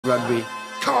Rugby.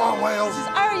 Come on, Wales! This is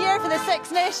our year for the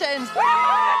Six Nations.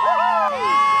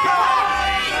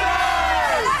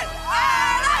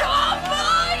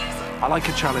 I like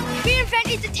a challenge. We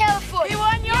invented the telephone. We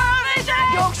won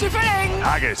Eurovision! Yorkshire pudding.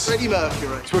 Haggis. Freddie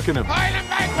Mercury. Twickenham. Highland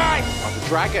Magpie. The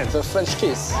Dragon. The French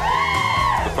Kiss.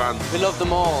 The Band. We love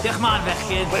them all. Zeg maar weg,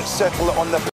 kid. Let's settle it on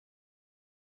the...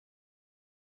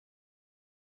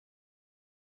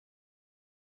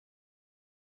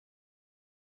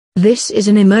 This is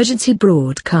an emergency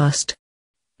broadcast.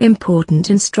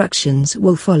 Important instructions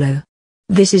will follow.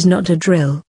 This is not a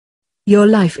drill. Your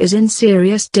life is in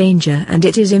serious danger and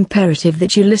it is imperative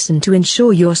that you listen to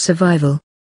ensure your survival.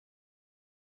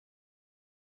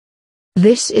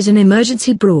 This is an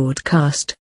emergency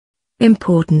broadcast.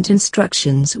 Important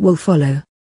instructions will follow.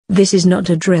 This is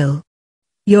not a drill.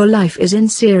 Your life is in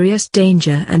serious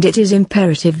danger and it is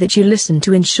imperative that you listen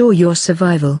to ensure your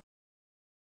survival.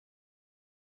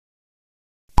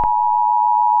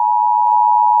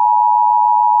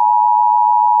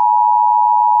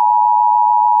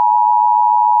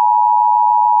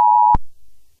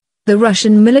 The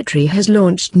Russian military has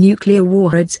launched nuclear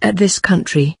warheads at this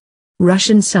country.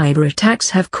 Russian cyber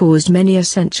attacks have caused many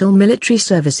essential military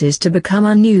services to become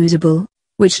unusable,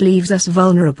 which leaves us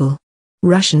vulnerable.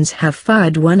 Russians have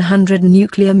fired 100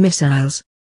 nuclear missiles.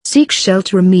 Seek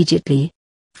shelter immediately.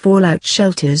 Fallout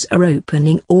shelters are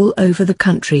opening all over the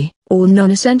country. All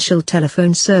non-essential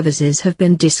telephone services have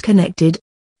been disconnected.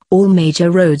 All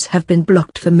major roads have been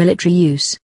blocked for military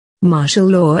use. Martial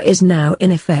law is now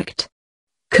in effect.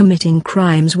 Committing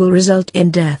crimes will result in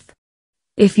death.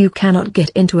 If you cannot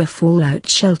get into a fallout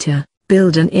shelter,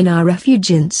 build an inner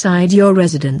refuge inside your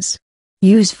residence.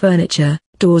 Use furniture,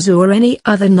 doors or any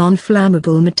other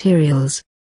non-flammable materials.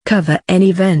 Cover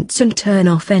any vents and turn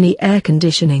off any air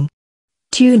conditioning.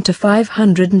 Tune to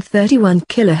 531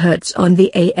 kHz on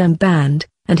the AM band,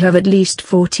 and have at least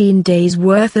 14 days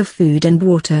worth of food and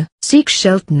water. Seek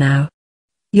shelter now.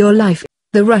 Your life.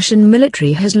 The Russian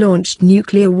military has launched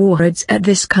nuclear warheads at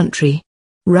this country.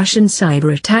 Russian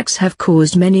cyber attacks have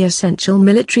caused many essential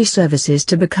military services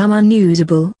to become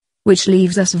unusable, which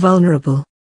leaves us vulnerable.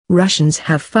 Russians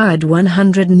have fired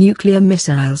 100 nuclear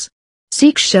missiles.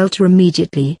 Seek shelter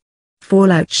immediately.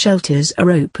 Fallout shelters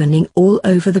are opening all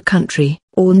over the country.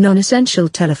 All non-essential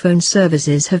telephone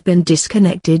services have been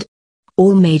disconnected.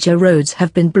 All major roads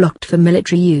have been blocked for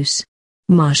military use.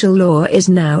 Martial law is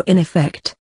now in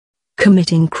effect.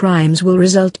 Committing crimes will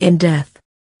result in death.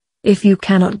 If you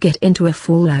cannot get into a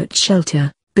fallout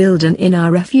shelter, build an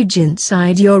inner refuge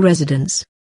inside your residence.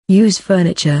 Use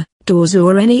furniture, doors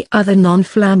or any other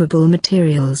non-flammable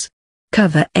materials.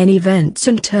 Cover any vents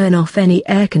and turn off any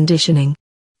air conditioning.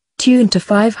 Tune to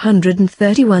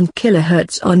 531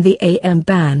 kHz on the AM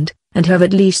band, and have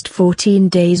at least 14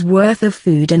 days worth of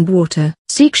food and water.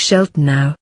 Seek shelter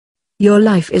now. Your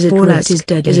life is at risk.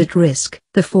 Is at risk.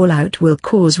 The fallout will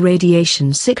cause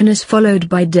radiation sickness followed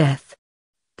by death.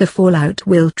 The fallout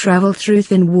will travel through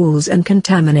thin walls and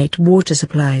contaminate water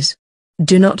supplies.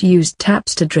 Do not use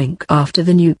taps to drink after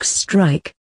the nukes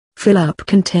strike. Fill up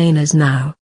containers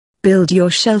now. Build your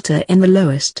shelter in the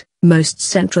lowest, most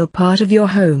central part of your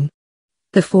home.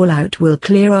 The fallout will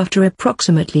clear after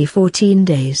approximately 14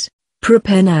 days.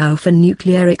 Prepare now for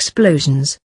nuclear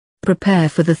explosions. Prepare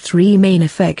for the three main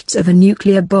effects of a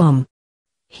nuclear bomb: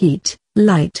 heat,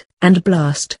 light, and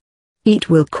blast. Heat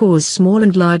will cause small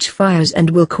and large fires and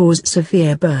will cause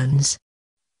severe burns.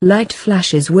 Light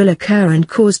flashes will occur and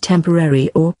cause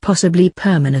temporary or possibly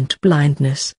permanent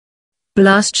blindness.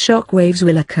 Blast shock waves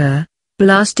will occur,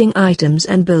 blasting items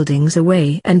and buildings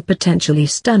away and potentially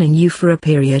stunning you for a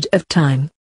period of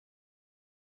time.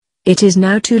 It is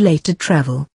now too late to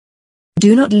travel.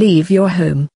 Do not leave your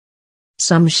home.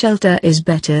 Some shelter is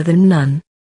better than none.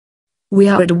 We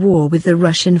are at war with the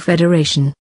Russian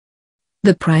Federation.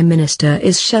 The Prime Minister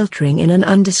is sheltering in an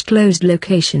undisclosed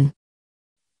location.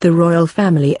 The royal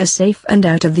family are safe and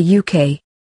out of the UK.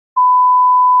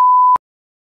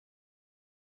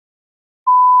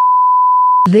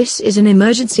 This is an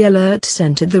emergency alert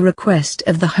sent at the request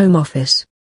of the Home Office.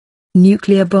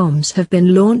 Nuclear bombs have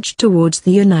been launched towards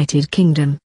the United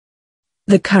Kingdom.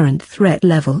 The current threat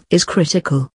level is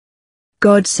critical.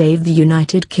 God save the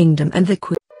United Kingdom and the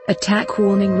Queen. Attack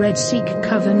warning red, seek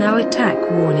cover now. Attack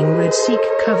warning red, seek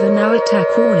cover now. Attack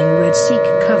warning red, seek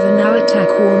cover now. Attack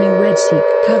warning red, seek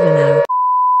cover now.